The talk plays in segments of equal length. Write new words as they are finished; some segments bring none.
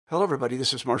Hello, everybody.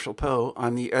 This is Marshall Poe.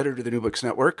 I'm the editor of the New Books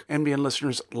Network. NBN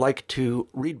listeners like to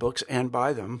read books and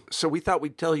buy them. So we thought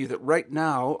we'd tell you that right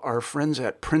now, our friends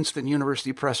at Princeton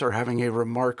University Press are having a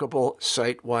remarkable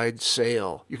site-wide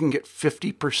sale. You can get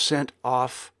 50%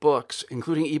 off books,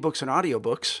 including ebooks and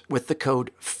audiobooks, with the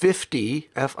code 50,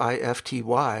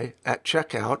 F-I-F-T-Y, at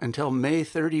checkout until May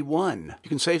 31. You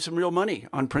can save some real money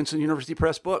on Princeton University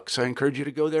Press books. I encourage you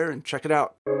to go there and check it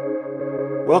out.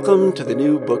 Welcome to the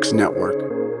New Books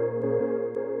Network.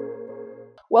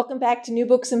 Welcome back to New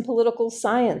Books in Political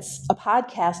Science, a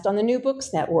podcast on the New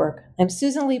Books Network. I'm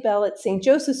Susan Liebell at St.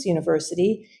 Joseph's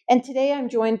University, and today I'm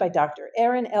joined by Dr.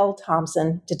 Erin L.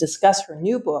 Thompson to discuss her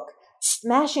new book,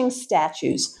 Smashing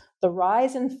Statues: The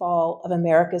Rise and Fall of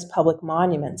America's Public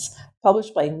Monuments,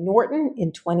 published by Norton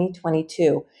in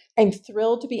 2022. I'm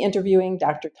thrilled to be interviewing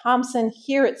Dr. Thompson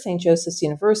here at St. Joseph's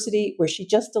University, where she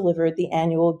just delivered the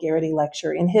annual Garrity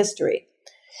Lecture in History.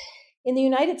 In the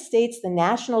United States, the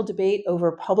national debate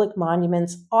over public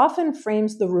monuments often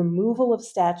frames the removal of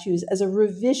statues as a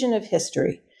revision of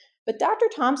history. But Dr.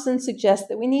 Thompson suggests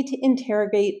that we need to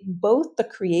interrogate both the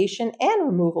creation and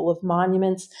removal of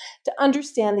monuments to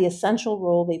understand the essential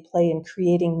role they play in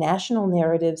creating national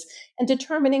narratives and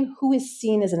determining who is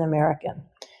seen as an American.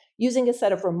 Using a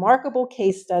set of remarkable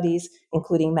case studies,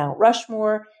 including Mount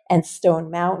Rushmore and Stone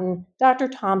Mountain, Dr.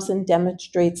 Thompson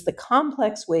demonstrates the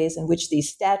complex ways in which these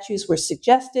statues were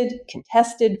suggested,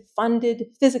 contested, funded,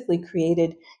 physically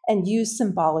created, and used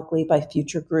symbolically by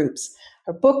future groups.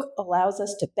 Her book allows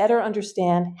us to better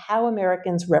understand how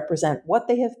Americans represent what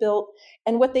they have built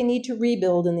and what they need to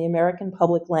rebuild in the American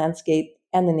public landscape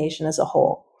and the nation as a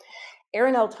whole.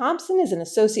 Erin L. Thompson is an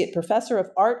associate professor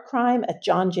of art crime at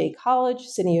John Jay College,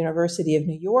 City University of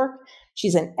New York.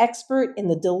 She's an expert in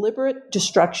the deliberate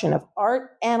destruction of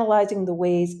art, analyzing the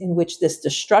ways in which this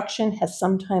destruction has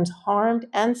sometimes harmed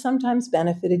and sometimes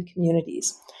benefited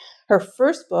communities. Her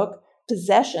first book,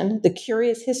 Possession: The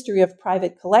Curious History of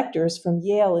Private Collectors, from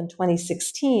Yale in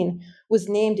 2016, was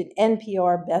named an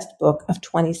NPR Best Book of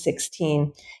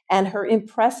 2016. And her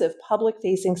impressive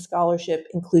public-facing scholarship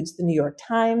includes the New York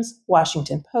Times,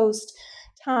 Washington Post,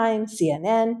 Time,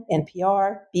 CNN,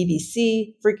 NPR,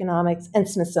 BBC, Freakonomics, and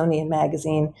Smithsonian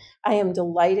Magazine. I am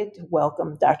delighted to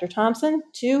welcome Dr. Thompson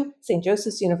to St.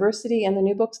 Joseph's University and the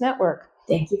New Books Network.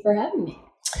 Thank you for having me.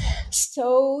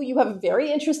 So you have a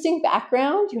very interesting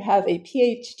background. You have a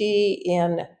PhD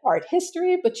in art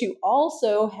history, but you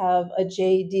also have a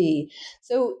JD.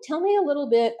 So tell me a little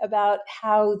bit about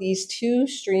how these two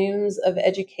streams of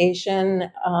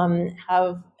education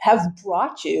have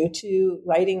brought you to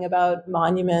writing about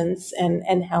monuments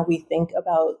and how we think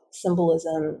about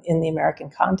symbolism in the American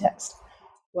context.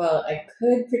 Well, I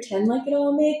could pretend like it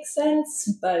all makes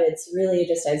sense, but it's really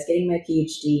just I was getting my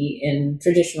PhD in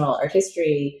traditional art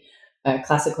history,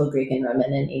 classical Greek and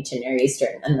Roman and ancient Near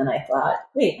Eastern. And then I thought,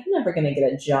 wait, I'm never going to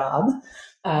get a job.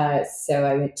 So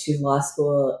I went to law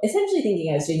school, essentially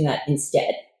thinking I was doing that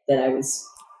instead, that I was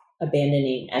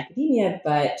abandoning academia.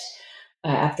 But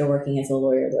after working as a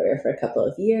lawyer for a couple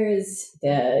of years,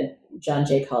 the John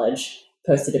Jay College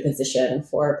posted a position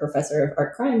for a professor of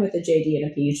art crime with a JD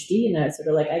and a PhD. And I was sort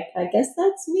of like, I guess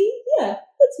that's me. Yeah,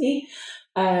 that's me.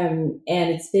 And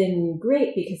it's been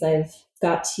great because I've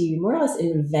got to more or less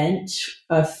invent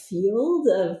a field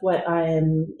of what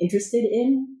I'm interested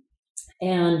in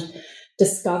and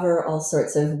discover all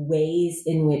sorts of ways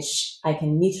in which I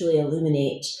can mutually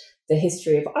illuminate the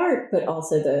history of art, but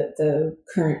also the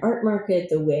current art market,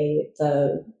 the way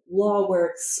the law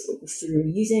works through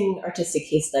using artistic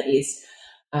case studies,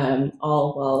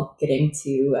 all while getting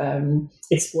to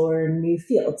explore new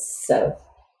fields. So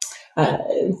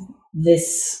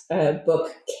this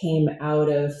book came out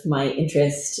of my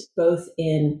interest both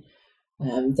in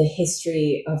the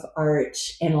history of art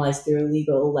analyzed through a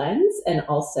legal lens and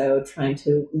also trying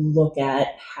to look at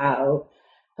how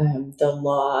the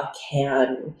law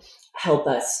can help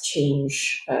us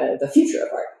change the future of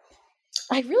art.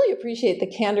 I really appreciate the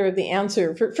candor of the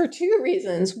answer for two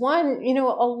reasons. One,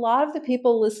 a lot of the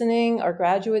people listening are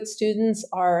graduate students,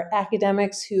 are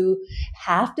academics who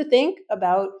have to think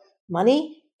about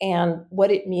money and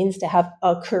what it means to have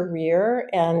a career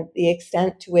and the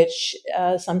extent to which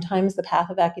sometimes the path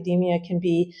of academia can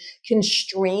be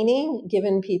constraining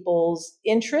given people's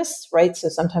interests, right? So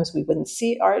sometimes we wouldn't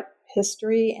see art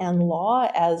history and law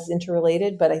as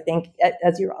interrelated, but I think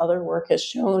as your other work has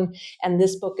shown, and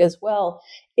this book as well,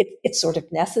 it's sort of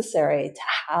necessary to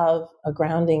have a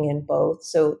grounding in both.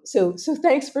 So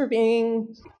thanks for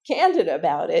being candid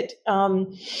about it. Tell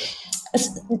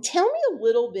me a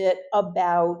little bit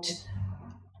about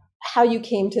how you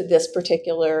came to this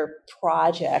particular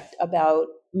project about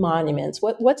monuments.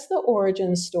 What's the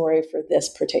origin story for this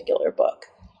particular book?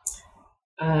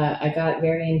 I got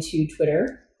very into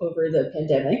Twitter over the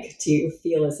pandemic to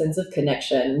feel a sense of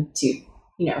connection to,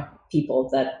 people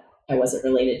that I wasn't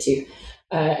related to,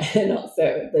 and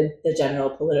also the general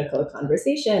political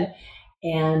conversation.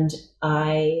 And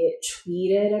I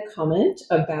tweeted a comment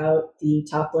about the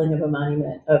toppling of a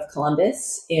monument of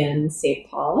Columbus in St.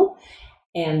 Paul,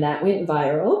 and that went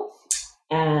viral.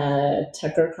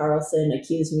 Tucker Carlson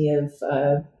accused me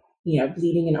of,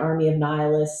 leading an army of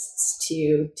nihilists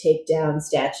to take down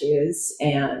statues.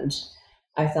 And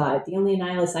I thought, the only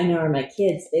nihilists I know are my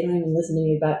kids. They don't even listen to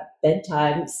me about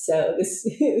bedtime. So this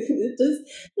is just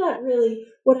not really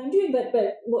what I'm doing.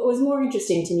 But what was more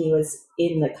interesting to me was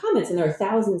in the comments, and there are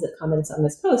thousands of comments on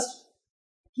this post,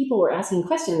 people were asking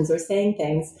questions or saying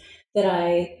things that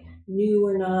I knew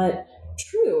were not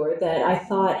true or that I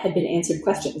thought had been answered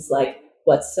questions, like,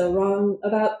 what's so wrong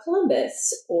about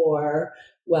Columbus? Or,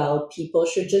 well, people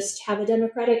should just have a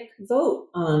democratic vote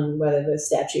on whether the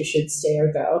statue should stay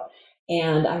or go.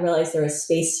 And I realized there was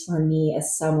space for me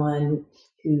as someone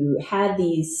who had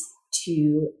these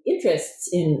two interests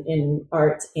in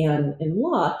art and in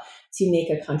law to make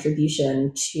a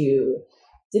contribution to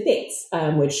debates,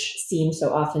 which seem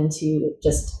so often to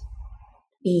just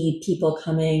be people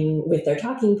coming with their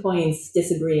talking points,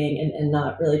 disagreeing, and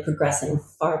not really progressing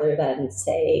farther than,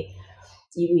 say,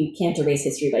 you can't erase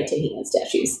history by taking down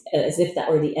statues, as if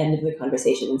that were the end of the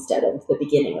conversation instead of the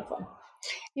beginning of one.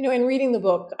 In reading the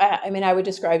book, I would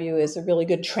describe you as a really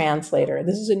good translator.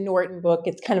 This is a Norton book.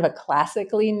 It's kind of a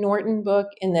classically Norton book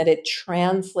in that it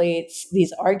translates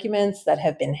these arguments that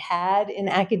have been had in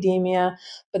academia,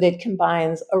 but it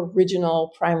combines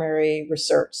original primary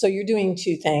research. So you're doing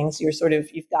two things.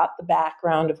 You've got the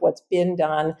background of what's been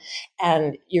done,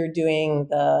 and you're doing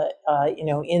the,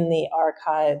 in the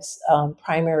archives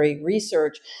primary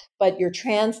research, but you're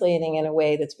translating in a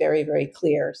way that's very, very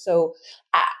clear. So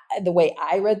the way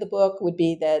I read the book would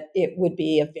be that it would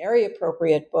be a very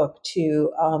appropriate book to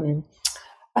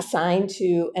assign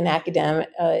to an academic,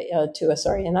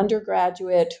 an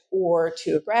undergraduate or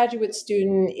to a graduate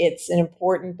student. It's an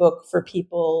important book for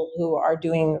people who are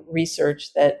doing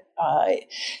research that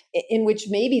in which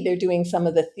maybe they're doing some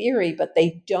of the theory, but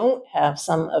they don't have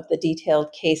some of the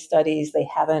detailed case studies. They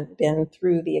haven't been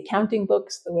through the accounting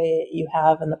books the way you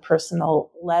have and the personal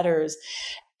letters.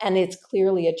 And it's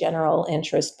clearly a general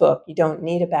interest book. You don't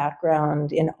need a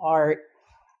background in art,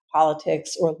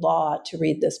 politics, or law to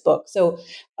read this book. So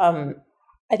I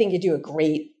think you do a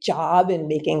great job in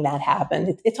making that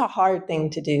happen. It's a hard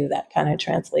thing to do, that kind of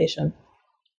translation.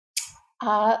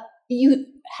 You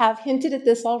have hinted at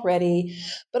this already,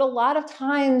 but a lot of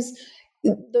times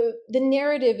the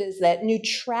narrative is that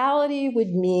neutrality would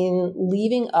mean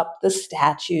leaving up the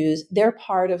statues. They're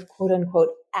part of, quote unquote,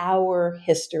 our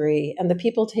history, and the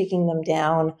people taking them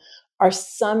down are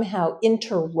somehow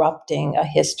interrupting a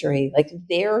history, like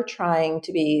they're trying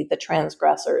to be the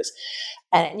transgressors.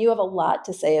 And you have a lot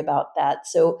to say about that.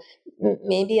 So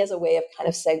maybe as a way of kind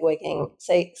of segueing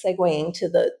to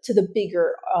the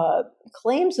bigger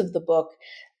claims of the book,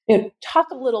 talk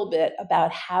a little bit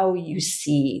about how you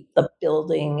see the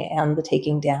building and the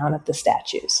taking down of the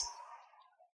statues.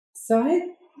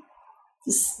 So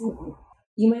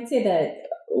you might say that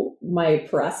my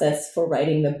process for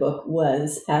writing the book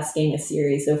was asking a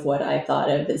series of what I thought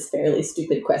of as fairly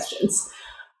stupid questions.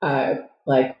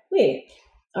 Like, wait,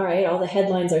 all right, all the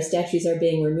headlines are statues are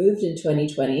being removed in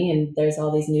 2020, and there's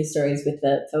all these news stories with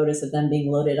the photos of them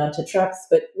being loaded onto trucks,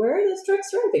 but where are those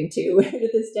trucks driving to? Where do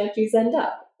the statues end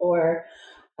up? Or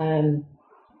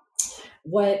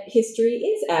what history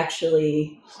is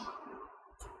actually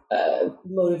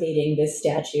motivating this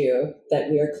statue that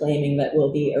we are claiming that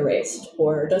will be erased?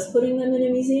 Or does putting them in a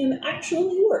museum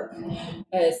actually work?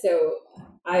 So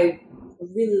I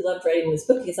really loved writing this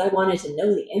book because I wanted to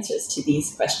know the answers to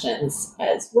these questions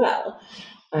as well.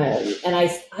 And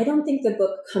I don't think the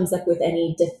book comes up with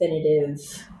any definitive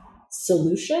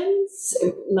solutions.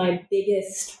 My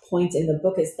biggest point in the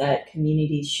book is that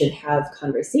communities should have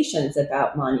conversations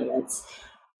about monuments,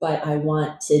 but I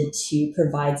wanted to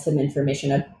provide some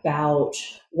information about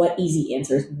what easy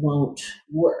answers won't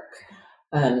work.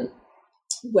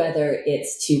 Whether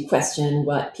it's to question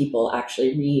what people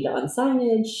actually read on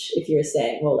signage, if you're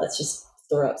saying, well, let's just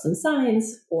throw up some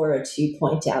signs, or to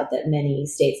point out that many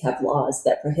states have laws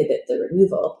that prohibit the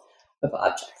removal of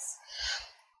objects.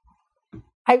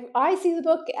 I see the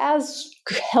book as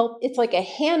help. It's like a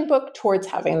handbook towards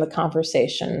having the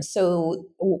conversation. So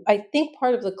I think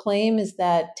part of the claim is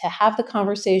that to have the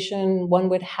conversation, one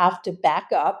would have to back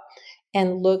up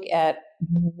and look at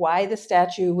why the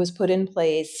statue was put in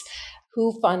place,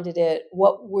 who funded it,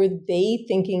 what were they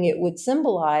thinking it would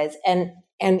symbolize, and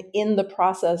in the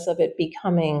process of it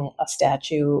becoming a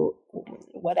statue,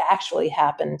 what actually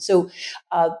happened. So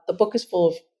the book is full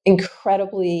of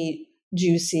incredibly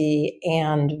juicy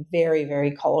and very,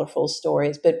 very colorful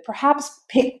stories, but perhaps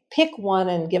pick one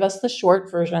and give us the short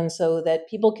version so that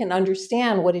people can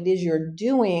understand what it is you're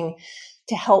doing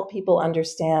to help people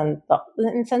understand,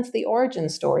 in a sense, the origin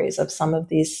stories of some of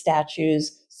these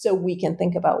statues so we can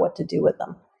think about what to do with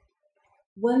them.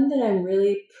 One that I'm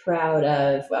really proud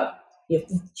of, well, you're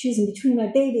choosing between my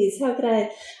babies, how could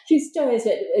I choose stories?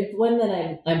 But one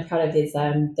that I'm proud of is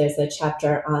there's a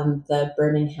chapter on the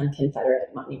Birmingham Confederate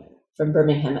Monument from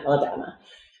Birmingham, Alabama.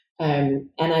 And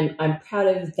I'm proud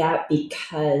of that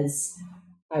because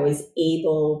I was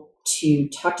able to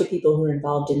talk to people who were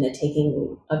involved in the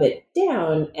taking of it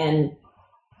down and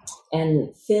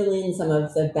fill in some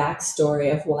of the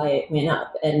backstory of why it went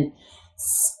up and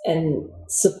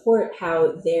support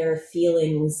how their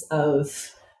feelings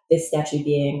of this statue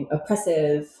being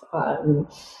oppressive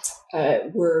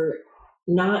were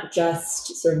not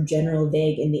just sort of general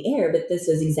vague in the air, but this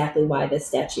was exactly why the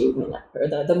statue went up, or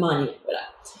the monument went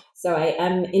up. So I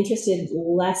am interested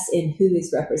less in who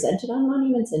is represented on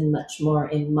monuments and much more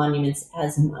in monuments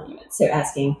as monuments. So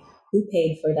asking who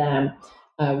paid for them,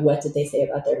 what did they say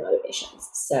about their motivations?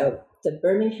 So the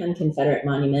Birmingham Confederate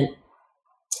Monument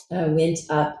went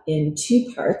up in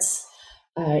two parts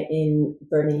in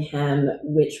Birmingham,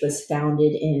 which was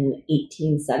founded in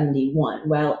 1871,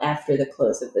 well after the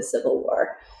close of the Civil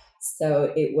War.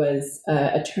 So it was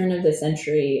a turn of the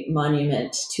century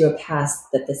monument to a past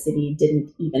that the city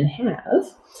didn't even have.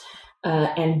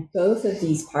 And both of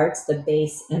these parts, the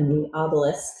base and the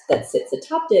obelisk that sits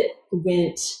atop it,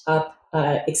 went up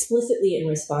explicitly in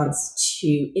response to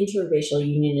interracial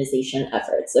unionization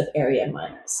efforts of area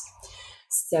miners.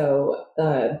 So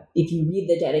if you read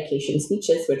the dedication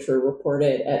speeches, which were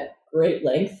reported at great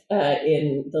length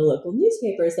in the local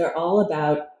newspapers, they're all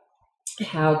about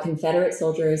how Confederate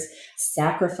soldiers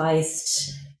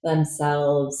sacrificed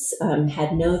themselves,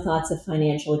 had no thoughts of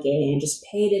financial gain, just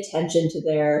paid attention to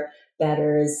their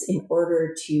betters in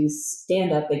order to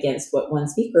stand up against what one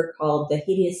speaker called the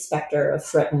hideous specter of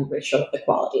threatened racial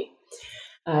equality.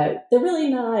 They're really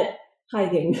not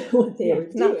hiding what they were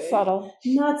doing.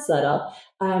 Not subtle.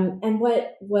 And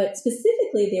what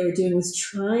specifically they were doing was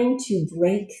trying to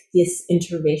break this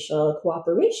interracial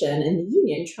cooperation in the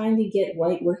Union, trying to get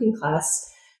white working class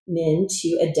men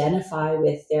to identify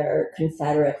with their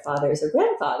Confederate fathers or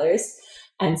grandfathers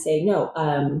and say, no,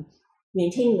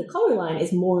 maintaining the color line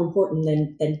is more important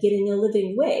than getting a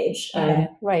living wage.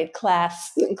 Right.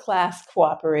 Class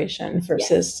cooperation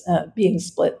versus being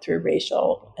split through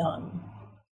racial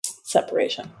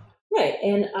separation. Right.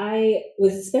 And I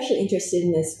was especially interested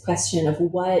in this question of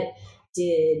what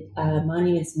did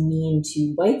monuments mean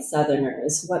to white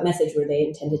Southerners? What message were they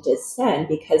intended to send?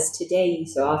 Because today you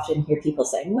so often hear people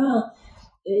saying, well,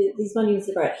 these monuments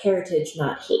are about heritage,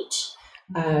 not hate.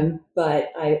 But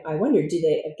I wonder, do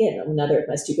they, again, another of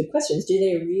my stupid questions, do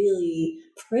they really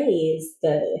praise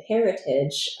the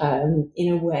heritage in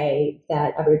a way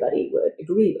that everybody would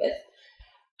agree with?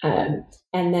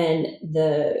 And then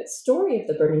the story of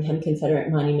the Birmingham Confederate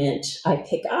Monument, I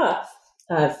pick up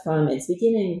from its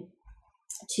beginning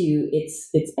to its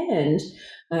end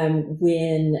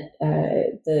when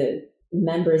the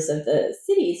members of the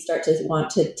city start to want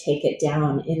to take it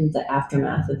down in the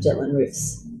aftermath of Dylann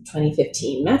Roof's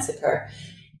 2015 massacre.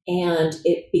 And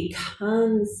it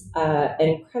becomes an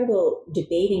incredible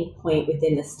debating point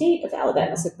within the state of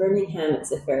Alabama. So Birmingham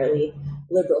is a fairly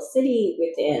liberal city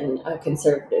within a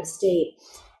conservative state.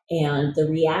 And the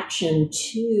reaction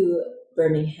to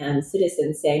Birmingham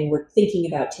citizens saying, we're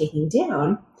thinking about taking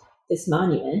down this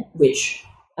monument, which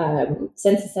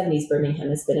since the 70s, Birmingham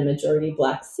has been a majority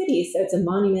Black city. So it's a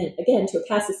monument, again, to a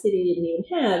past the city didn't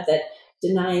even have, that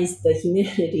denies the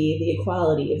humanity, the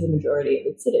equality of the majority of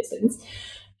its citizens.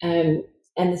 And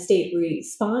the state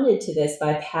responded to this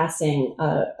by passing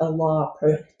a law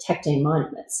protecting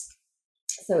monuments.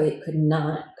 So it could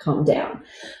not come down.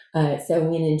 So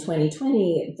when in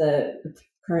 2020, the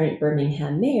current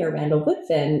Birmingham mayor, Randall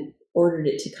Woodfin, ordered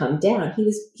it to come down,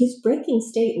 he's breaking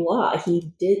state law.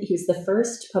 He was the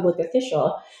first public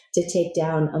official to take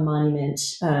down a monument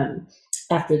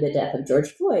after the death of George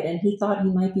Floyd, and he thought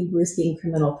he might be risking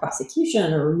criminal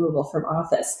prosecution or removal from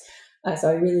office. So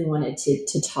I really wanted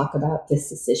to talk about this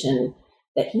decision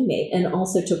that he made, and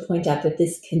also to point out that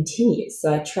this continues.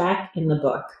 So I track in the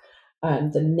book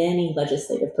the many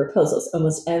legislative proposals.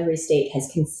 Almost every state has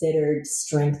considered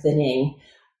strengthening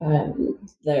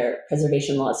their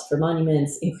preservation laws for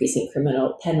monuments, increasing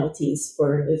criminal penalties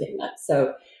for removing them.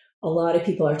 So a lot of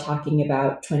people are talking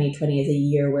about 2020 as a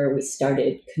year where we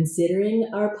started considering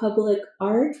our public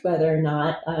art, whether or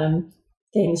not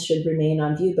things should remain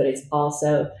on view, but it's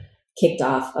also kicked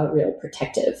off a real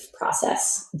protective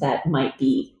process that might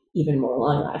be even more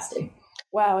long-lasting.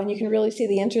 Wow, and you can really see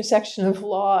the intersection of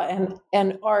law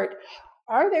and art.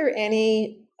 Are there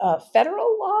any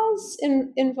federal laws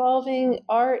involving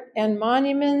art and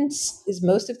monuments? Is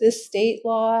most of this state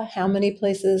law? How many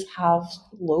places have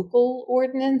local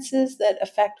ordinances that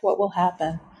affect what will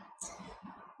happen?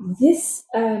 Most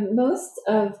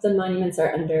of the monuments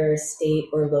are under state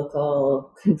or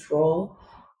local control.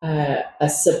 A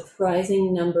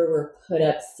surprising number were put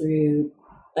up through,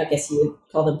 I guess you would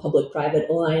call them public-private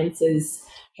alliances,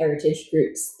 heritage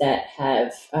groups that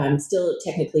have still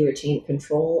technically retained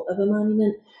control of a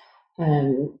monument.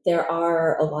 There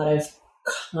are a lot of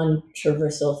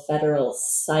controversial federal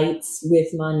sites with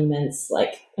monuments,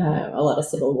 like a lot of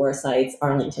Civil War sites,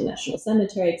 Arlington National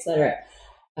Cemetery, etc.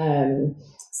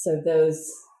 So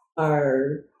those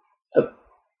are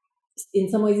in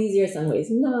some ways easier, some ways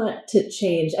not to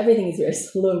change. Everything is a very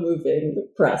slow-moving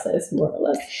process, more or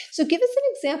less. So give us an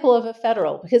example of a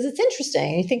federal, because it's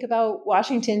interesting. You think about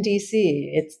Washington,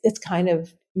 D.C., it's kind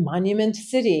of monument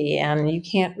city, and you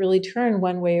can't really turn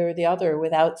one way or the other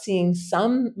without seeing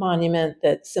some monument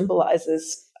that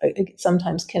symbolizes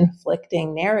sometimes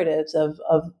conflicting narratives of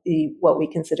what we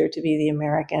consider to be the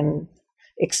American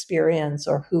experience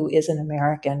or who is an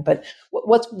American. But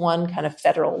what's one kind of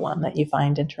federal one that you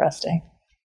find interesting?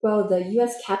 Well, the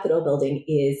U.S. Capitol building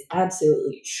is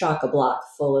absolutely chock-a-block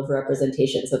full of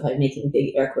representations of, I'm making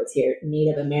big air quotes here,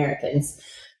 Native Americans,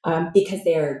 because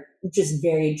they are just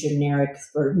very generic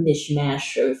sort of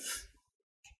mishmash of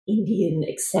Indian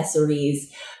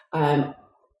accessories,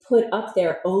 put up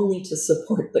there only to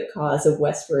support the cause of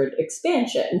westward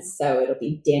expansion. So it'll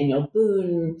be Daniel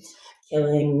Boone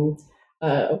killing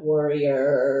a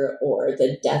warrior, or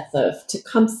the death of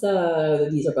Tecumseh.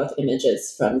 These are both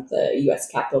images from the U.S.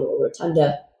 Capitol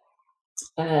Rotunda.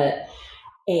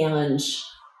 And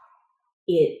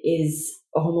it is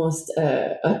almost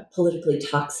a politically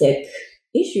toxic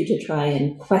issue to try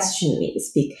and question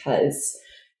these, because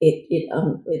it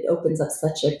opens up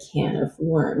such a can of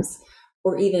worms.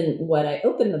 Or even what I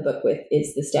open the book with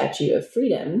is the Statue of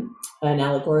Freedom, an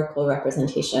allegorical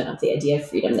representation of the idea of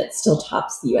freedom that still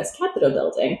tops the U.S. Capitol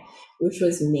building, which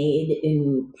was made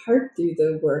in part through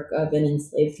the work of an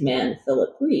enslaved man,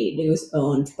 Philip Reed, who was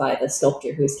owned by the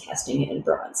sculptor who was casting it in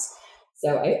bronze.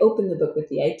 So I open the book with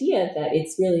the idea that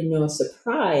it's really no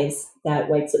surprise that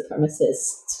white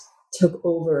supremacists took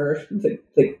over the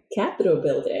Capitol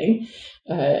building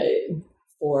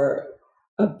for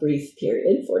a brief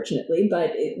period, fortunately,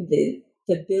 but the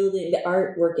building, the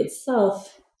artwork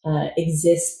itself was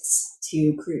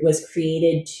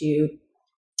created to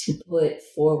put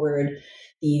forward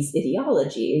these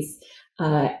ideologies,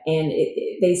 and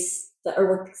the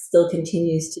artwork still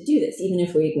continues to do this, even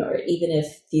if we ignore it, even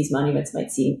if these monuments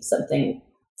might seem something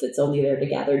that's only there to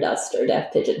gather dust or to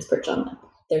have pigeons perch on them.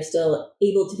 They're still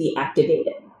able to be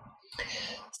activated.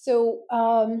 So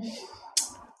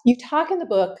you talk in the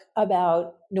book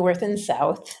about North and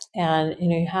South, and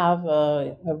you have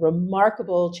a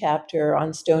remarkable chapter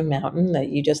on Stone Mountain that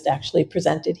you just actually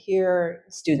presented here.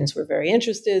 Students were very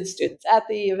interested. Students at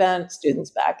the event,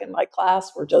 students back in my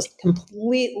class were just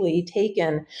completely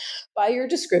taken by your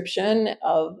description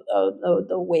of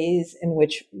the ways in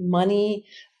which money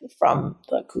from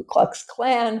the Ku Klux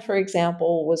Klan, for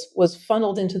example, was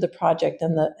funneled into the project,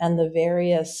 and the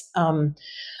various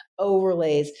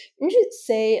overlays. You should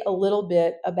say a little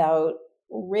bit about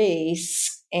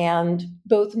race and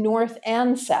both North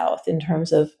and South in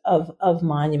terms of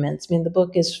monuments. I mean, the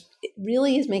book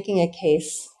really is making a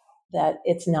case that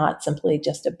it's not simply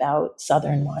just about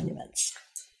Southern monuments.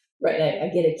 Right. I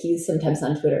get accused sometimes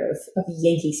on Twitter of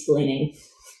Yankee-splaining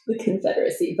the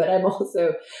Confederacy, but I'm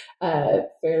also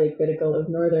fairly critical of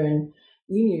Northern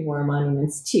Union War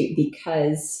monuments too,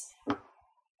 because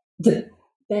the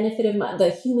benefit of the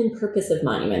human purpose of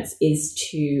monuments is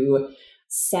to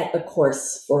set a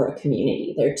course for a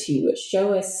community. They're to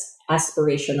show us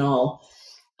aspirational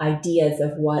ideas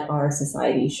of what our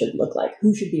society should look like,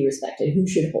 who should be respected, who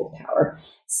should hold power.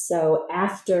 So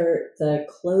after the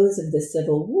close of the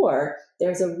Civil War,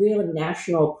 there's a real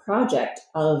national project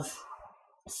of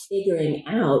figuring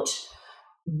out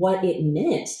what it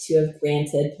meant to have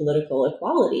granted political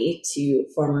equality to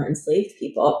former enslaved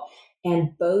people.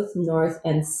 And both North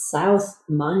and South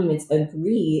monuments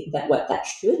agree that what that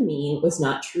should mean was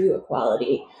not true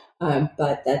equality,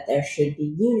 but that there should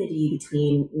be unity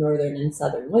between Northern and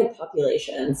Southern white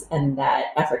populations, and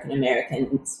that African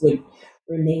Americans would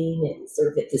remain in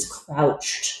sort of at this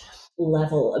crouched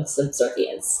level of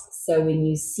subservience. So when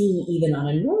you see, even on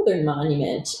a Northern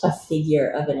monument, a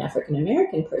figure of an African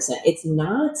American person, it's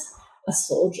not a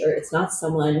soldier, it's not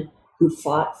someone who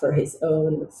fought for his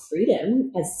own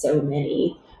freedom, as so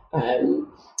many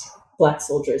Black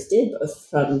soldiers did, both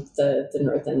from the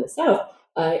North and the South.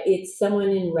 It's someone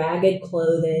in ragged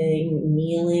clothing,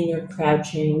 kneeling or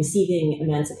crouching, receiving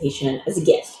emancipation as a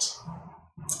gift.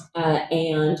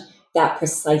 And that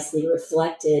precisely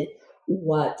reflected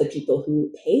what the people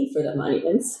who paid for the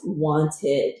monuments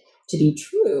wanted to be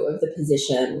true of the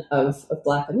position of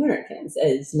Black Americans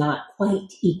as not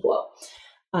quite equal.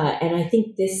 And I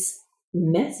think this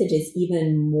message is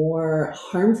even more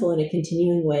harmful in a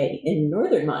continuing way in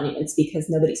Northern monuments because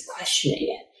nobody's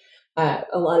questioning it.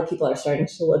 A lot of people are starting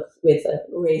to look with a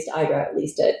raised eyebrow, at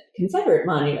least, at Confederate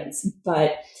monuments.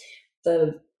 But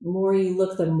the more you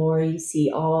look, the more you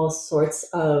see all sorts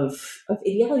of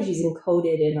ideologies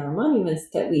encoded in our monuments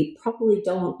that we probably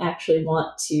don't actually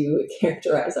want to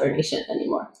characterize our nation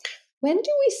anymore. When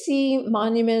do we see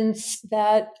monuments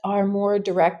that are more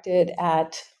directed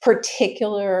at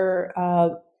particular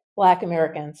Black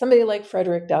Americans, somebody like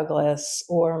Frederick Douglass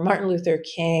or Martin Luther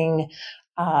King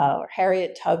or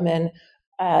Harriet Tubman?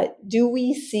 Do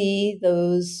we see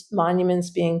those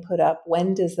monuments being put up?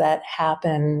 When does that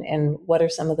happen? And what are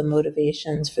some of the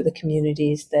motivations for the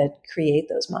communities that create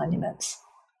those monuments?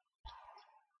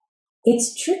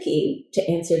 It's tricky to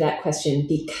answer that question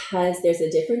because there's a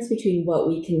difference between what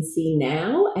we can see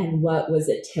now and what was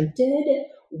attempted,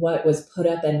 what was put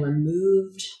up and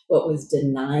removed, what was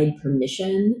denied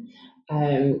permission.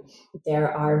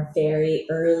 There are very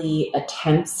early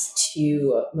attempts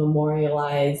to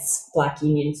memorialize Black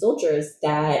Union soldiers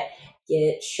that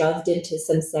get shoved into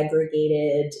some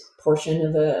segregated portion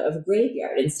of a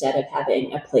graveyard instead of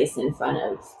having a place in front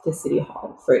of the city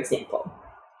hall, for example.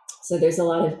 So there's a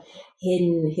lot of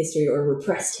hidden history or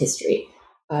repressed history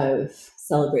of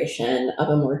celebration of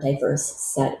a more diverse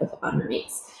set of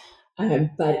honorees.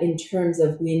 But in terms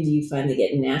of when do you finally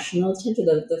get national attention,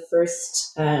 the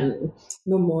first national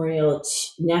memorial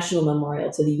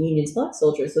to the Union's Black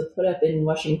soldiers was put up in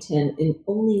Washington in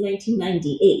only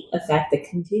 1998, a fact that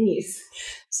continues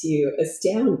to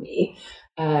astound me.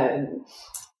 And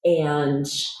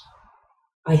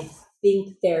I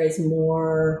think there is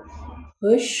more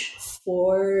push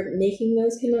for making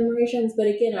those commemorations. But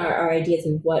again, our ideas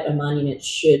of what a monument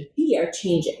should be are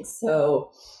changing.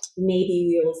 So maybe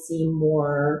we will see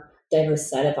more diverse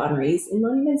set of honorees in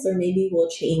monuments, or maybe we'll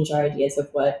change our ideas of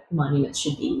what monuments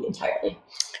should be entirely.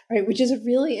 Right, which is a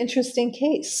really interesting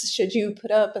case. Should you put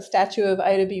up a statue of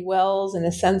Ida B. Wells in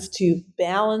a sense to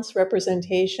balance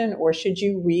representation, or should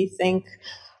you rethink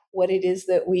what it is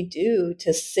that we do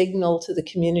to signal to the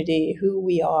community who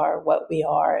we are, what we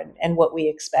are, and what we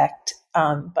expect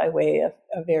by way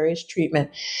of various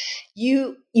treatment?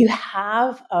 You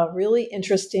have a really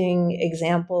interesting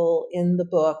example in the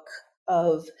book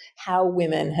of how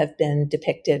women have been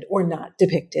depicted or not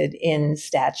depicted in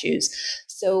statues.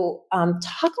 So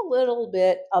talk a little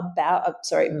bit about,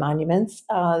 monuments.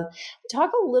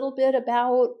 Talk a little bit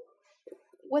about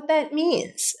what that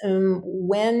means.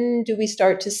 When do we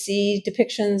start to see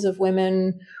depictions of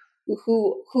women?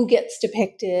 Who gets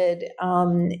depicted,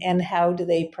 and how do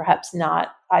they perhaps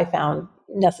not, I found,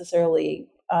 necessarily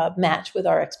match with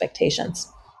our expectations?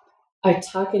 I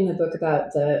talk in the book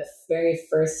about the very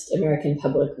first American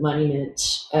public monument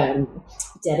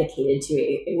dedicated to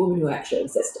a woman who actually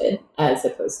existed, as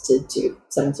opposed to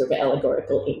some sort of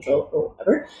allegorical angel or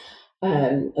whatever.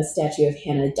 A statue of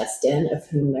Hannah Duston, of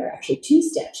whom there are actually two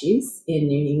statues in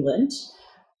New England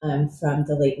from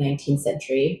the late 19th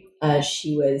century.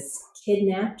 She was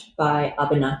kidnapped by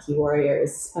Abenaki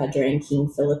warriors during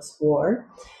King Philip's War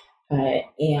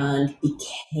and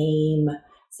became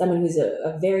someone who's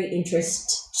a very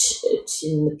interest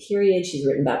in the period. She's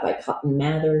written about by Cotton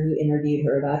Mather, who interviewed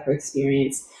her about her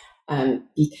experience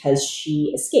because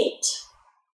she escaped.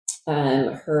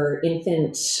 Her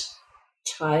infant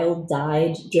child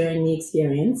died during the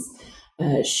experience.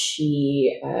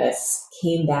 She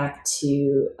came back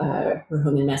to her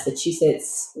home in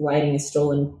Massachusetts, riding a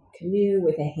stolen canoe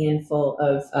with a handful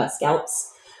of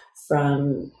scalps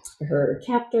from her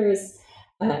captors,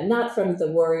 not from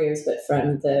the warriors, but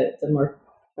from the more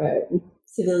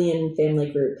civilian family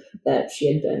group that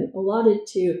she had been allotted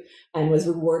to, and was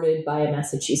rewarded by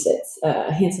Massachusetts,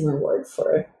 a handsome reward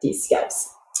for these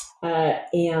scalps.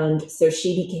 And so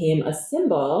she became a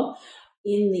symbol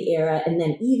in the era, and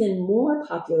then even more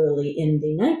popularly in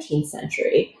the 19th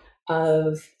century,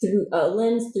 through a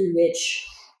lens through which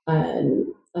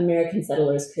American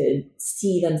settlers could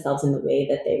see themselves in the way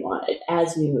that they wanted.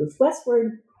 As we moved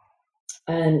westward,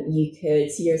 you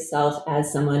could see yourself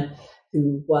as someone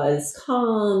who was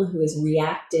calm, who was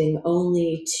reacting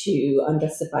only to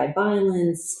unjustified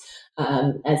violence,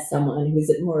 as someone who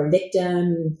was more a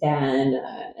victim than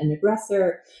an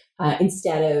aggressor,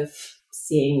 instead of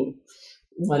seeing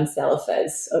oneself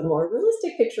as a more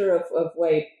realistic picture of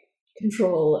white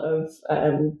control of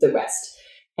the West.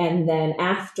 And then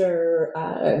after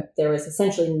there was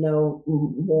essentially no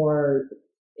more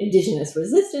indigenous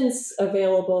resistance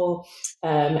available,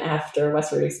 after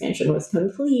westward expansion was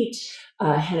complete,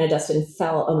 Hannah Duston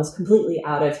fell almost completely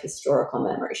out of historical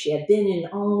memory. She had been in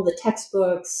all the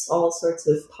textbooks, all sorts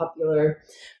of popular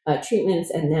treatments,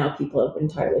 and now people have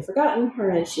entirely forgotten her,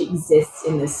 and she exists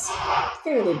in this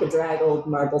fairly bedraggled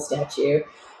marble statue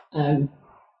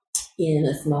in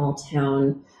a small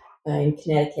town in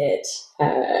Connecticut,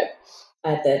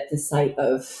 at the site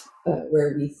of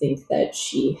where we think that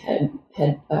she had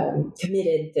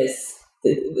committed this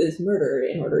murder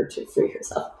in order to free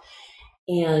herself.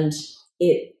 And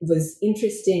it was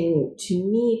interesting to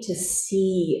me to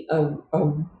see a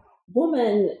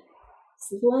woman's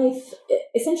life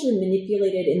essentially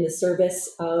manipulated in the service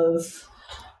of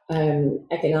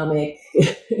economic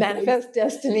manifest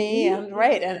destiny and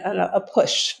a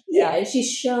push. Yeah, and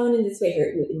she's shown in this way,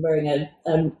 her wearing a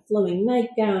flowing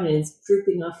nightgown, and it's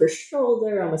drooping off her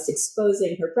shoulder, almost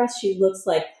exposing her breast. She looks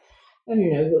like, I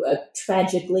don't know, a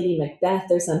tragic Lady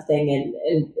Macbeth or something,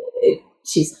 and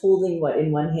she's holding what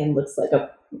in one hand looks like a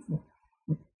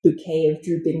bouquet of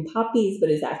drooping poppies, but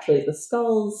is actually the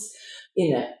skulls.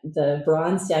 In the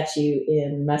bronze statue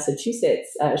in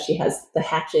Massachusetts, she has the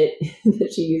hatchet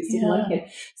that she used in one hand.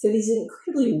 So these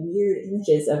incredibly weird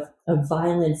images of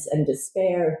violence and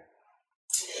despair.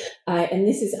 And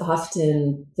this is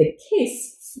often the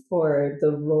case for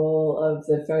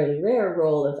the fairly rare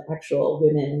role of actual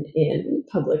women in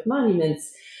public monuments.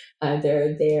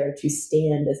 They're there to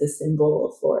stand as a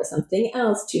symbol for something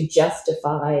else, to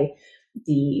justify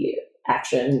the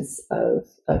actions of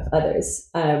others.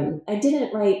 I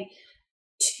didn't write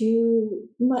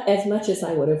as much as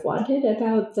I would have wanted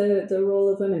about the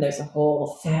role of women. There's a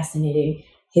whole fascinating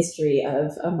history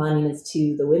of monuments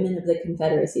to the women of the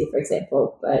Confederacy, for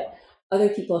example, but other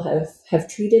people have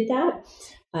treated that.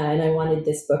 And I wanted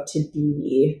this book to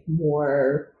be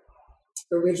more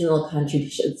original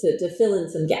contributions, to fill in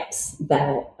some gaps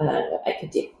that I could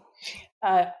do.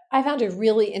 I found it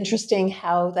really interesting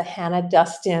how the Hannah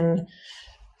Duston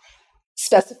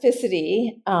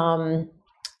specificity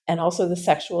and also the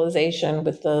sexualization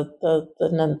with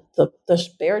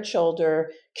the bared shoulder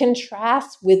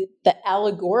contrasts with the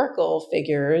allegorical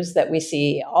figures that we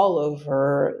see all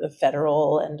over the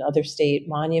federal and other state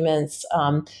monuments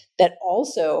that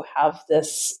also have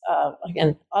this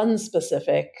again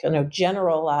unspecific,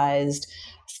 generalized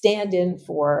stand-in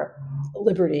for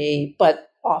liberty, but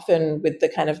often with the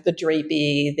kind of the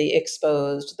drapey, the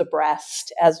exposed, the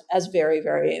breast as very,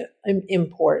 very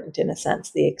important in a sense.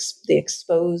 The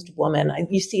exposed woman.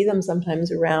 You see them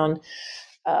sometimes around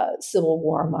Civil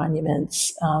War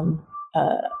monuments.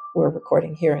 We're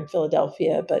recording here in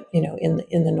Philadelphia, but in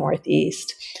the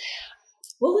Northeast.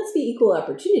 Well, let's be equal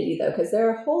opportunity, though, because there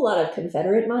are a whole lot of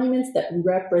Confederate monuments that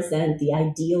represent the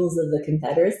ideals of the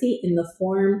Confederacy in the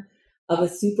form of a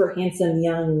super handsome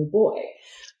young boy.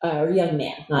 Or young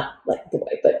man, not like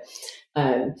boy, but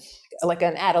like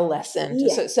an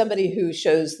adolescent, so somebody who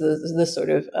shows the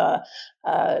sort of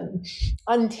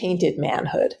untainted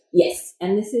manhood. Yes,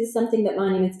 and this is something that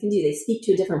monuments can do. They speak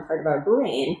to a different part of our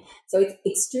brain, so it's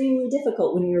extremely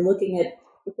difficult when you're looking at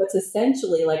what's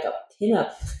essentially like a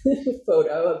pinup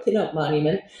photo, a pinup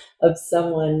monument of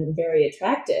someone very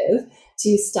attractive,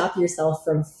 to stop yourself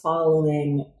from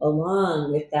following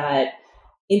along with that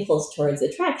impulse towards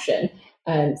attraction.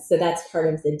 So that's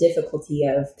part of the difficulty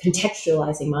of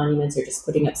contextualizing monuments or just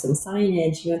putting up some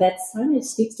signage. That signage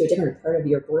speaks to a different part of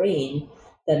your brain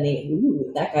than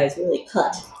that guy's really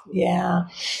cut. Yeah.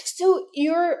 So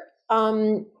you're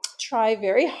try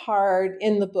very hard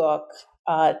in the book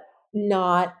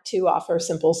not to offer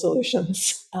simple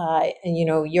solutions. And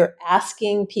you're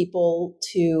asking people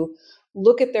to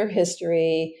look at their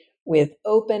history with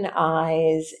open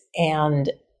eyes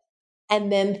and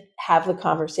then have the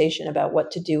conversation about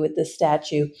what to do with this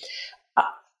statue.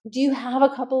 Do you have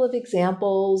a couple of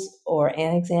examples or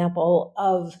an example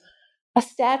of a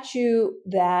statue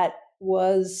that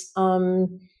was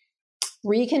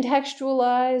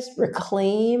recontextualized,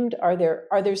 reclaimed? Are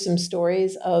there some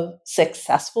stories of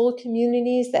successful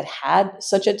communities that had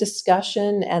such a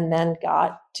discussion and then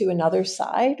got to another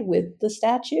side with the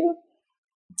statue?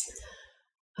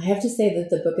 I have to say that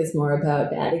the book is more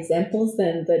about bad examples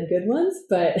than good ones,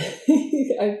 but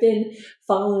I've been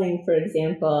following, for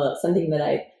example, something that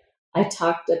I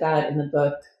talked about in the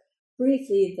book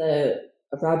briefly, the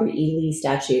Robert E. Lee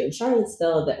statue in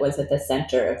Charlottesville that was at the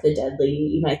center of the deadly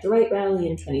Unite the Right rally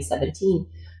in 2017.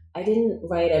 I didn't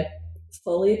write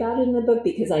fully about it in the book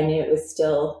because I knew it was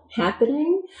still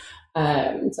happening.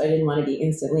 So I didn't want to be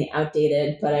instantly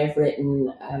outdated, but I've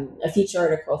written a feature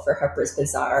article for Harper's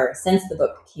Bazaar since the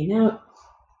book came out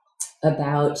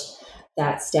about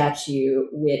that statue,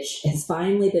 which has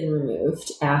finally been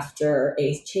removed after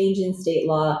a change in state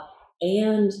law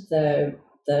and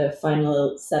the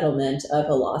final settlement of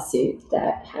a lawsuit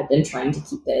that had been trying to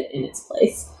keep it in its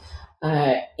place.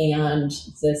 And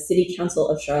the City Council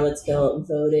of Charlottesville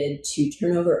voted to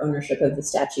turn over ownership of the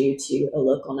statue to a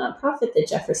local nonprofit, the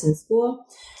Jefferson School,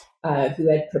 who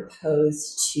had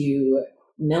proposed to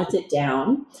melt it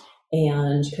down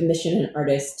and commission an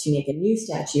artist to make a new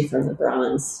statue from the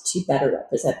bronze to better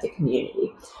represent the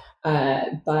community.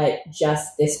 But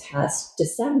just this past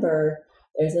December,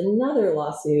 there's another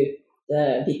lawsuit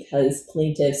because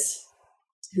plaintiffs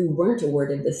who weren't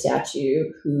awarded the statue,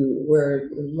 who were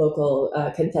local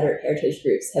Confederate heritage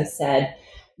groups, have said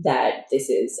that this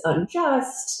is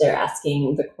unjust. They're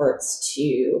asking the courts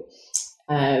to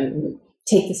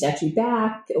take the statue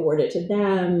back, award it to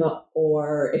them,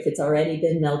 or if it's already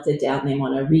been melted down, they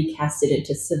want to recast it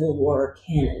into Civil War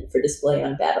canon for display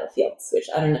on battlefields, which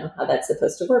I don't know how that's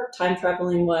supposed to work time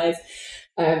traveling wise.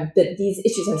 But these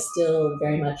issues are still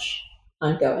very much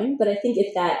ongoing. But I think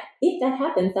if that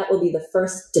happens, that will be the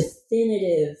first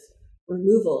definitive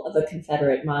removal of a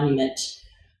Confederate monument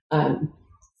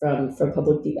from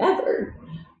public view ever,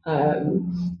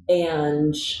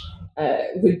 and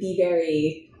would be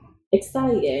very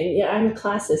exciting. Yeah, I'm a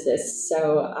classicist,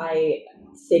 so I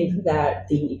think that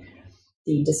the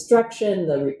destruction,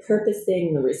 the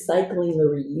repurposing, the recycling, the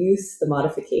reuse, the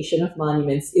modification of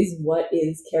monuments is what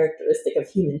is characteristic of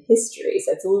human history.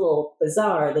 So it's a little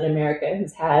bizarre that America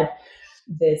has had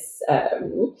this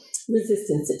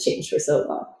resistance to change for so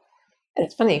long. And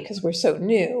it's funny because we're so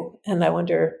new, and I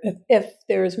wonder if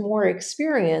there's more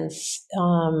experience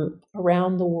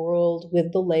around the world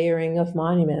with the layering of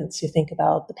monuments. You think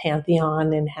about the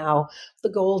Pantheon and how the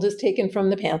gold is taken from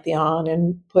the Pantheon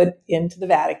and put into the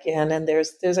Vatican, and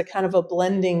there's a kind of a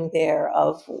blending there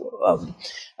of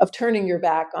turning your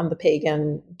back on the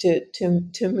pagan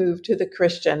to move to the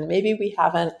Christian. Maybe we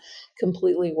haven't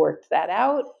completely worked that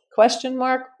out? ?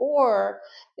 Or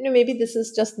maybe this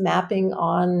is just mapping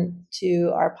on to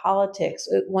our politics.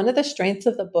 One of the strengths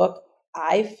of the book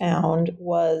I found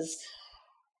was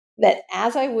that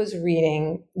as I was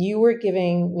reading, you were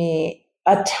giving me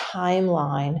a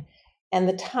timeline, and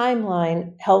the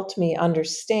timeline helped me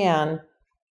understand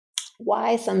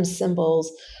why some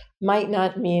symbols might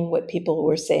not mean what people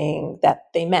were saying that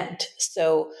they meant.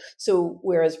 So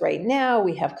whereas right now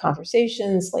we have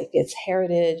conversations like it's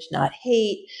heritage, not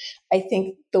hate, I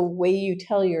think the way you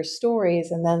tell your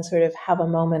stories and then sort of have a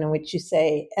moment in which you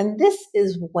say, and this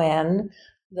is when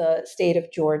the state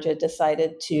of Georgia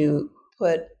decided to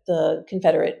put the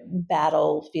Confederate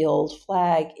battlefield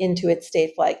flag into its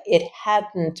state flag. It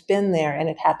hadn't been there, and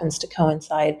it happens to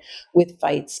coincide with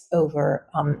fights over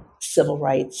civil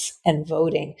rights and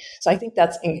voting. So I think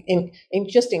that's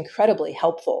just incredibly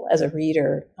helpful as a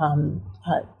reader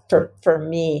for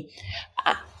me.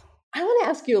 I want to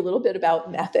ask you a little bit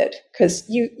about method, because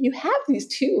you have these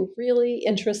two really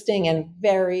interesting and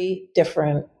very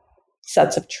different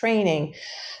sets of training.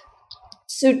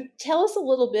 So tell us a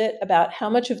little bit about how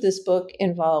much of this book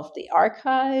involved the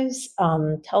archives.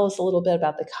 Tell us a little bit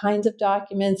about the kinds of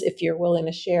documents, if you're willing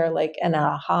to share like an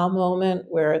aha moment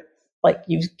where like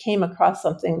you came across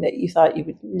something that you thought you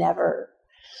would never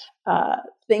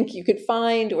think you could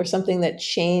find, or something that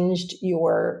changed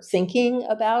your thinking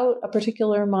about a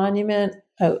particular monument.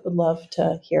 I would love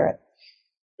to hear it.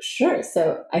 Sure.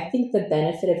 So I think the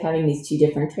benefit of having these two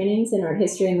different trainings in art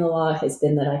history and the law has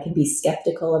been that I can be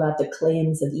skeptical about the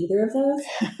claims of either of those.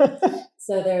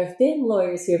 So there have been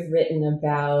lawyers who have written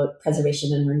about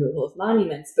preservation and removal of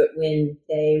monuments, but when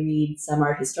they read some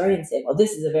art historians say, well,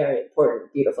 this is a very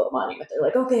important, beautiful monument, they're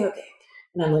like, okay.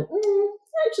 And I'm like,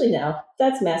 actually, no,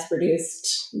 that's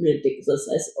mass-produced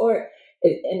ridiculousness.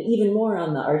 And even more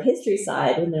on the art history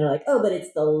side, when they're like, oh, but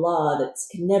it's the law that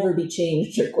can never be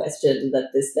changed or questioned that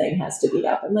this thing has to be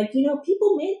up. I'm like,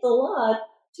 people made the law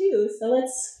too, so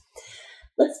let's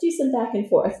let's do some back and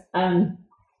forth.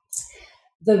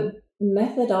 The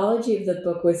methodology of the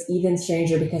book was even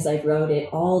stranger because I wrote it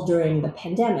all during the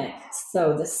pandemic.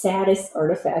 So the saddest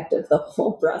artifact of the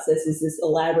whole process is this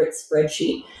elaborate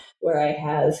spreadsheet where I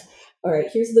have, all right,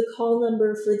 here's the call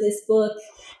number for this book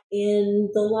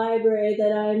in the library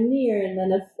that I'm near, and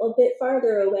then a bit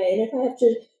farther away. And if I have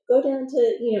to go down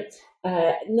to,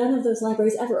 none of those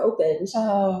libraries ever opened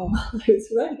while I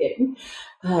was writing.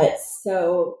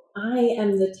 So I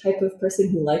am the type of person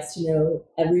who likes to know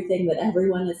everything that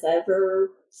everyone has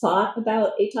ever thought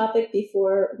about a topic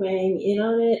before weighing in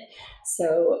on it.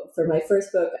 So for my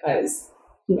first book, I was,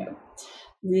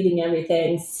 reading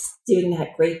everything, doing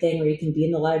that great thing where you can be in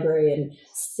the library and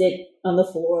sit on the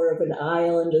floor of an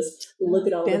aisle and just look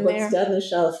at all the books down the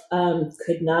shelf.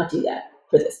 Could not do that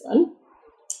for this one.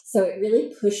 So it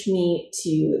really pushed me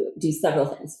to do several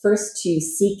things. First, to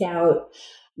seek out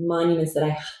monuments that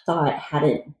I thought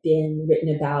hadn't been written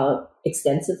about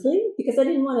extensively, because I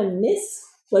didn't want to miss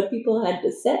what people had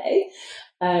to say,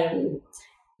 and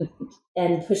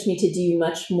pushed me to do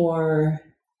much more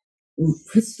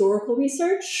historical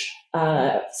research.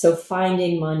 So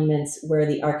finding monuments where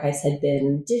the archives had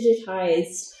been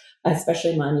digitized,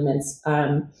 especially monuments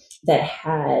that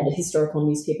had historical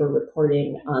newspaper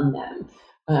reporting on them,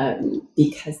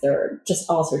 because there are just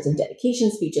all sorts of dedication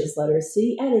speeches, letters to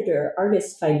the editor,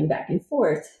 artists fighting back and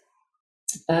forth.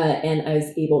 And I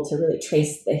was able to really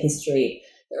trace the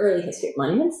early history of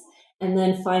monuments, and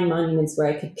then find monuments where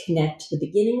I could connect the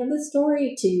beginning of the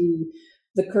story to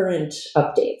the current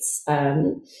updates,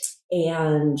 and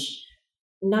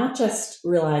not just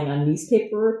relying on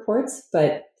newspaper reports,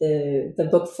 but the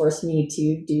book forced me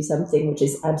to do something which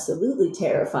is absolutely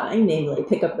terrifying, namely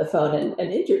pick up the phone and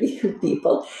interview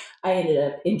people. I ended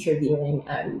up interviewing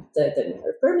the mayor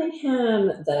of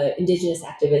Birmingham, the indigenous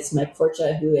activist Mike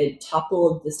Forcha, who had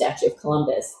toppled the statue of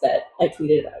Columbus that I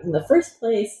tweeted about in the first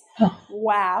place. Oh,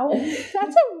 wow.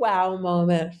 That's a wow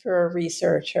moment for a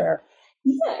researcher.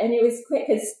 Yeah, and it was quick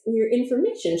because we were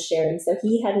information sharing, so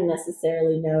he hadn't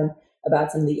necessarily known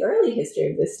about some of the early history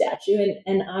of this statue,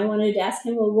 and I wanted to ask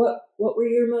him, well, what were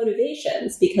your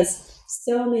motivations? Because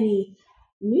so many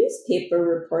newspaper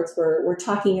reports were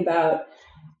talking about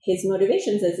his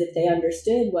motivations as if they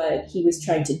understood what he was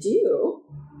trying to do,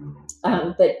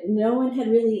 but no one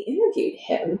had really interviewed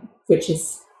him, which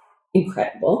is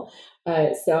incredible.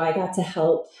 So I got to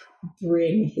help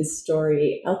bring his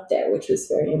story out there, which was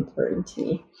very important to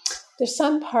me. There's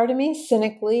some part of me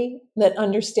cynically that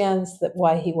understands that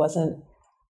why he wasn't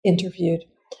interviewed,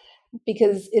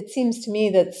 because it seems to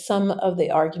me that some of the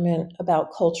argument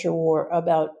about culture war,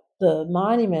 about the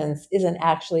monuments, isn't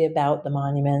actually about the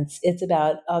monuments. It's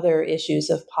about other issues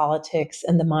of politics,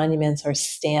 and the monuments are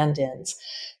stand-ins.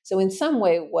 So in some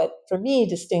way, what for me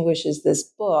distinguishes this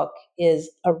book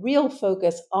is a real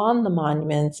focus on the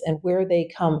monuments and where they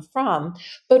come from,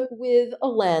 but with a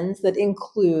lens that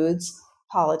includes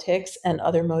politics and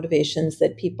other motivations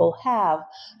that people have,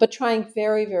 but trying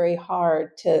very, very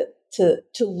hard to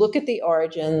look at the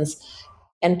origins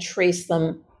and trace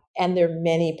them and their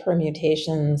many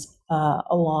permutations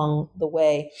along the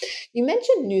way. You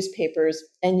mentioned newspapers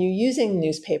and you using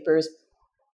newspapers.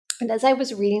 And as I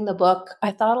was reading the book,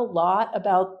 I thought a lot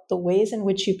about the ways in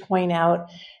which you point out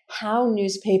how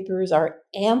newspapers are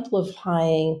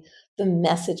amplifying the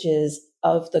messages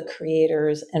of the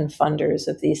creators and funders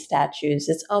of these statues.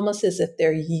 It's almost as if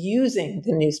they're using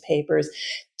the newspapers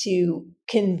to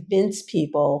convince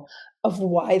people of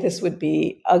why this would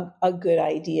be a good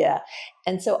idea.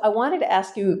 And so I wanted to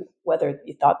ask you whether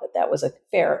you thought that was a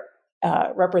fair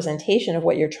representation of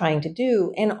what you're trying to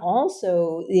do, and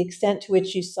also the extent to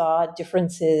which you saw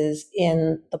differences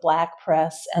in the Black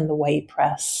press and the white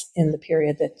press in the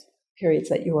periods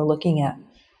that you were looking at.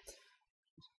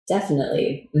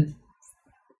 Definitely.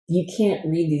 You can't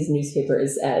read these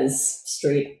newspapers as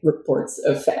straight reports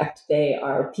of fact. They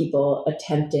are people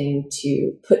attempting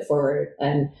to put forward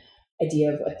an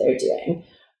idea of what they're doing.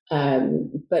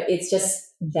 But it's just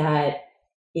that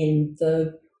in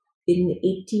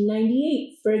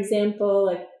 1898, for example,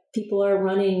 like people are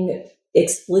running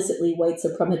explicitly white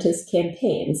supremacist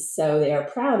campaigns, so they are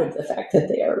proud of the fact that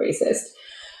they are racist.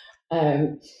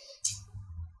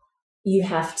 You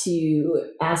have to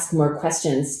ask more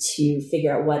questions to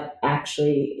figure out what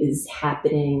actually is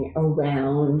happening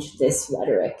around this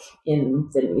rhetoric in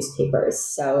the newspapers.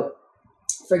 So,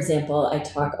 for example, I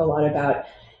talk a lot about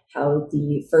how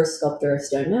the first sculptor of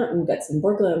Stone Mountain, Gutzon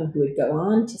Borglum, who would go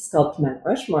on to sculpt Mount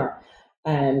Rushmore,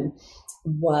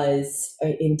 was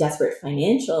in desperate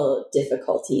financial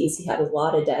difficulties. He had a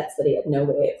lot of debts that he had no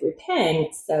way of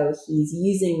repaying, so he's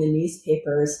using the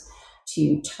newspapers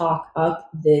to talk up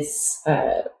this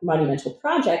monumental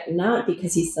project, not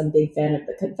because he's some big fan of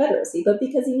the Confederacy, but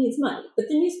because he needs money. But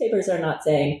the newspapers are not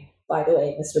saying, by the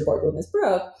way, Mr. Borglum is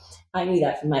broke. I knew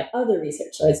that from my other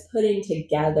research. So I was putting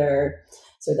together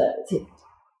sort of the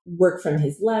work from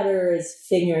his letters,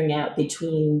 figuring out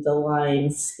between the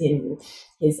lines in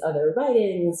his other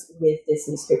writings with this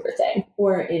newspaper thing.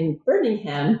 Or in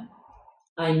Birmingham,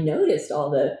 I noticed all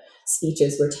the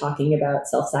speeches were talking about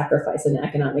self-sacrifice and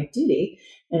economic duty.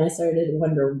 And I started to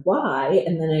wonder why.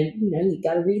 And then you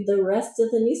got to read the rest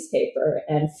of the newspaper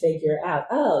and figure out,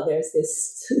 oh, there's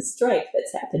this strike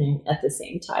that's happening at the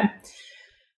same time.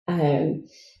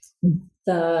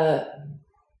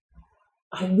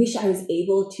 I wish I was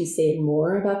able to say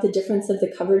more about the difference of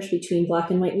the coverage between Black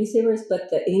and white newspapers, but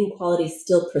the inequality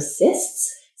still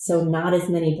persists. So not as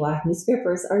many Black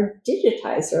newspapers are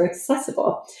digitized or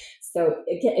accessible. So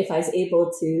again, if I was able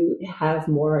to have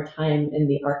more time in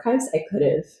the archives, I could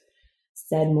have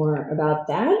said more about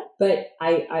that. But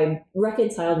I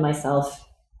reconciled myself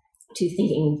to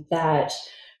thinking that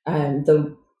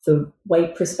the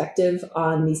white perspective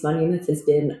on these monuments has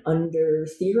been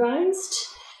under-theorized.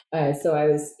 So I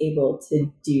was able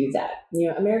to do that.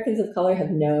 Americans of color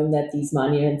have known that these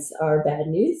monuments are bad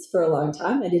news for a long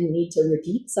time. I didn't need to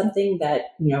repeat something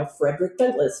that, Frederick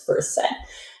Douglass first said.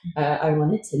 I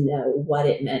wanted to know what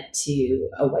it meant to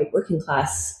a white working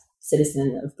class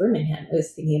citizen of Birmingham who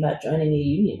was thinking about joining a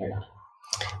union or not.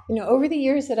 Over the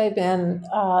years that I've been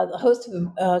co-host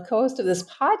of this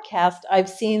podcast, I've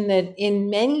seen that in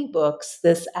many books,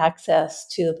 this access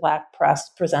to the Black press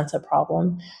presents a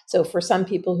problem. So for some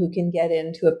people who can get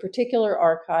into a particular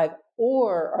archive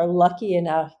or are lucky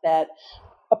enough that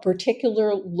a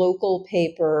particular local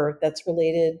paper that's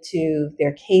related to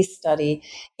their case study,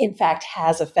 in fact,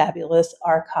 has a fabulous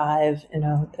archive.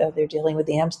 They're dealing with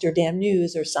the Amsterdam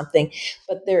News or something.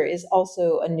 But there is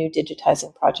also a new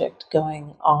digitizing project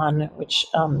going on, which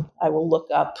I will look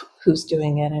up who's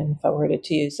doing it and forward it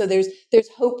to you. So there's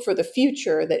hope for the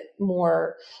future that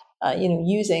more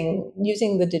using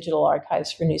the digital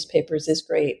archives for newspapers is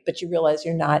great, but you realize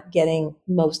you're not getting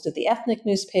most of the ethnic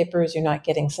newspapers. You're not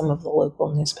getting some of the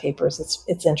local newspapers.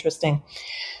 It's interesting.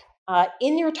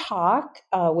 In your talk,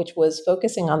 which was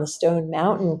focusing on the Stone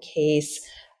Mountain case,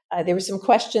 there were some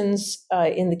questions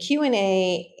in the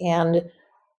Q&A, and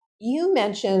you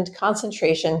mentioned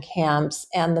concentration camps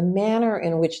and the manner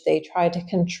in which they tried to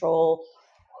control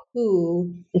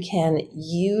who can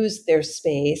use their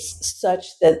space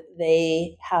such that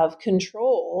they have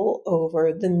control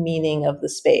over the meaning of the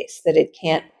space, that it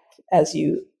can't, as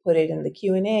you put it in the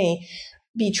Q&A,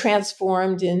 be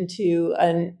transformed into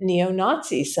a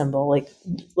neo-Nazi symbol. Like,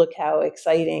 look how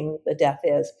exciting the death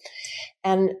is.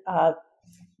 And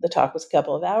the talk was a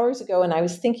couple of hours ago, and I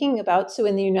was thinking about, so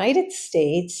in the United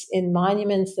States, in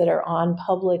monuments that are on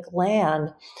public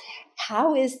land,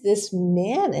 how is this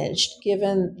managed,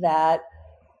 given that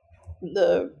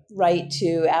the right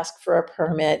to ask for a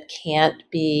permit can't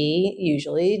be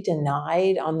usually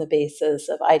denied on the basis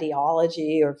of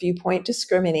ideology or viewpoint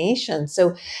discrimination?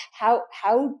 So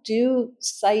how do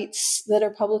sites that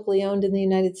are publicly owned in the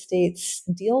United States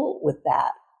deal with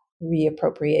that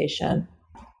reappropriation?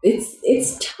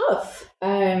 It's tough.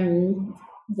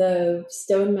 The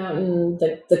Stone Mountain,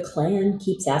 the Klan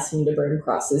keeps asking to burn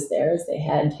crosses there, as they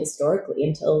had historically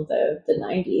until the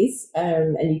 90s.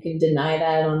 And you can deny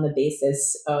that on the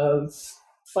basis of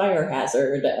fire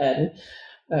hazard and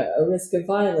a risk of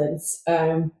violence.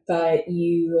 But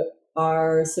you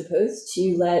are supposed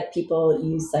to let people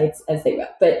use sites as they will,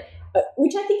 but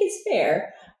which I think is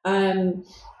fair.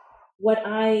 What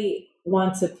I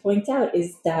want to point out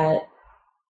is that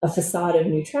a facade of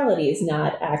neutrality is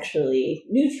not actually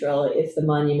neutral if the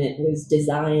monument was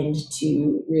designed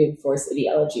to reinforce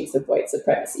ideologies of white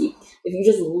supremacy. If you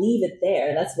just leave it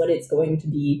there, that's what it's going to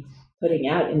be putting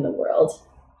out in the world.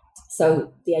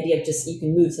 So the idea of just, you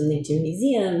can move something to a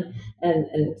museum and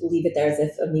leave it there as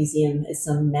if a museum is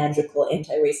some magical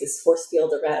anti-racist force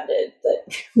field around it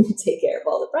that will take care of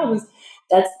all the problems,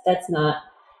 that's not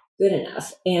good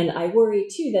enough. And I worry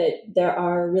too that there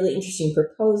are really interesting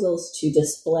proposals to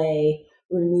display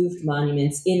removed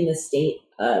monuments in the state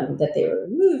that they were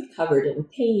removed, covered in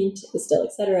paint, still,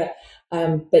 etc.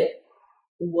 But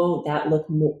won't that look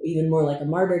even more like a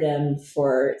martyrdom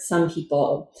for some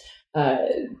people?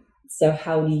 So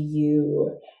how do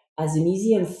you, as a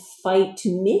museum, fight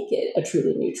to make it a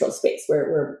truly neutral space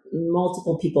where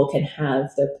multiple people can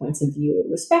have their points of view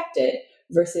respected,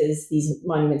 versus these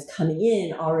monuments coming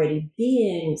in already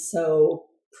being so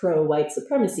pro-white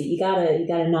supremacy? You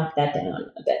gotta knock that down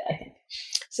a bit, I think.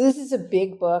 So this is a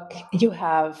big book. You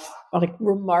have like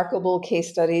remarkable case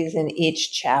studies in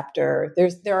each chapter.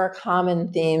 There are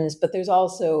common themes, but there's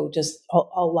also just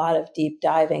a lot of deep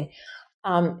diving.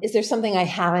 Is there something I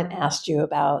haven't asked you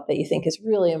about that you think is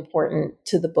really important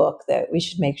to the book that we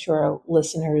should make sure our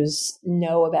listeners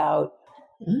know about?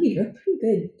 Oh, you're pretty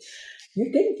good.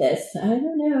 You're good at this. I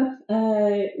don't know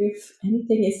if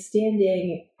anything is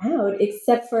standing out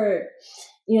except for,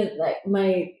 like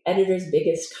my editor's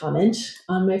biggest comment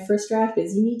on my first draft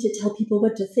is you need to tell people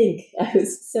what to think. I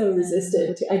was so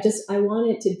resistant. I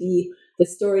want it to be the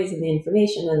stories and the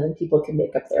information, and then people can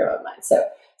make up their own mind. So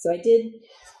I did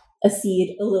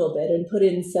accede a little bit and put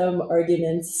in some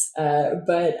arguments,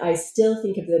 but I still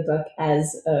think of the book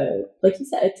as, like you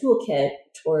said, a toolkit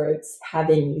towards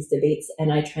having these debates,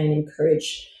 and I try and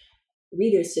encourage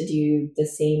readers to do the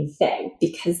same thing,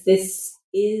 because this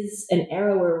is an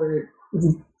era where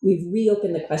we've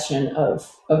reopened the question of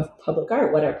public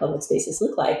art, what our public spaces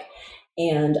look like,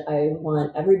 and I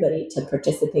want everybody to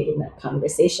participate in that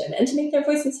conversation and to make their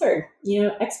voices heard.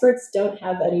 Experts don't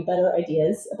have any better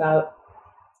ideas about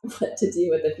what to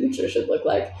do, what the future should look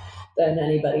like than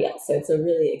anybody else. So it's a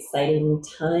really exciting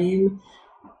time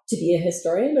to be a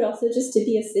historian, but also just to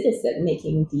be a citizen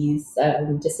making these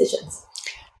decisions.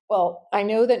 Well, I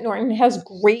know that Norton has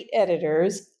great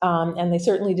editors, and they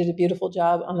certainly did a beautiful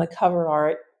job on the cover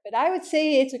art, but I would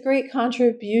say it's a great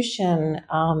contribution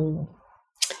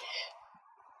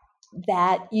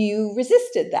that you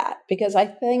resisted that, because I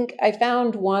think I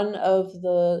found one of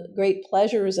the great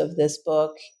pleasures of this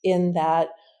book in that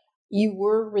you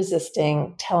were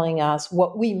resisting telling us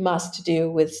what we must do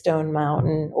with Stone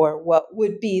Mountain or what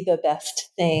would be the best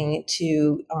thing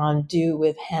to do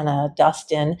with Hannah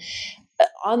Duston.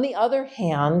 On the other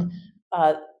hand,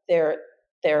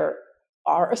 there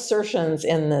are assertions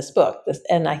in this book,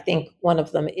 and I think one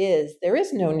of them is there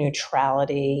is no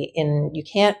neutrality you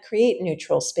can't create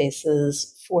neutral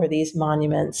spaces for these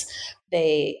monuments.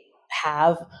 They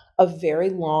have a very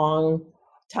long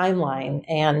timeline,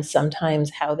 and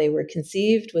sometimes how they were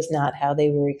conceived was not how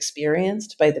they were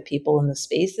experienced by the people in the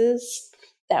spaces.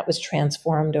 That was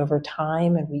transformed over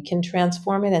time, and we can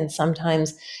transform it, and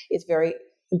sometimes it's very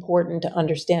important to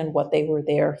understand what they were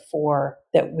there for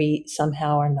that we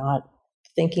somehow are not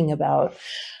thinking about.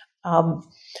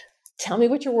 Tell me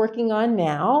what you're working on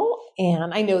now.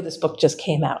 And I know this book just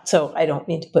came out, so I don't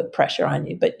mean to put pressure on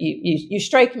you, but you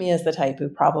strike me as the type who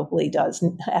probably does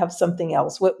have something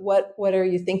else. What are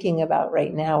you thinking about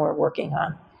right now or working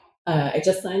on? I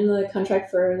just signed the contract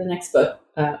for the next book,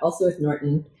 also with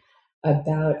Norton,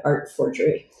 about art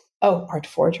forgery. Oh, art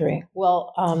forgery.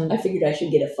 Well, I figured I should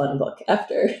get a fun book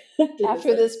after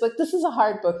this book. This is a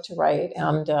hard book to write,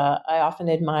 and I often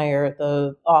admire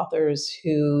the authors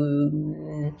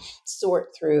who sort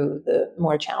through the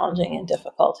more challenging and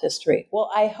difficult history. Well,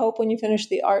 I hope when you finish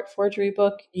the art forgery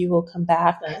book, you will come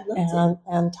back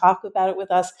and talk about it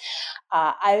with us.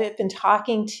 I've been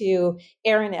talking to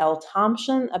Erin L.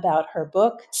 Thompson about her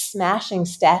book, Smashing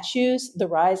Statues, The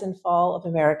Rise and Fall of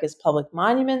America's Public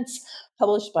Monuments,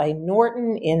 published by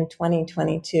Norton in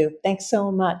 2022. Thanks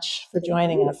so much for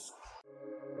joining us.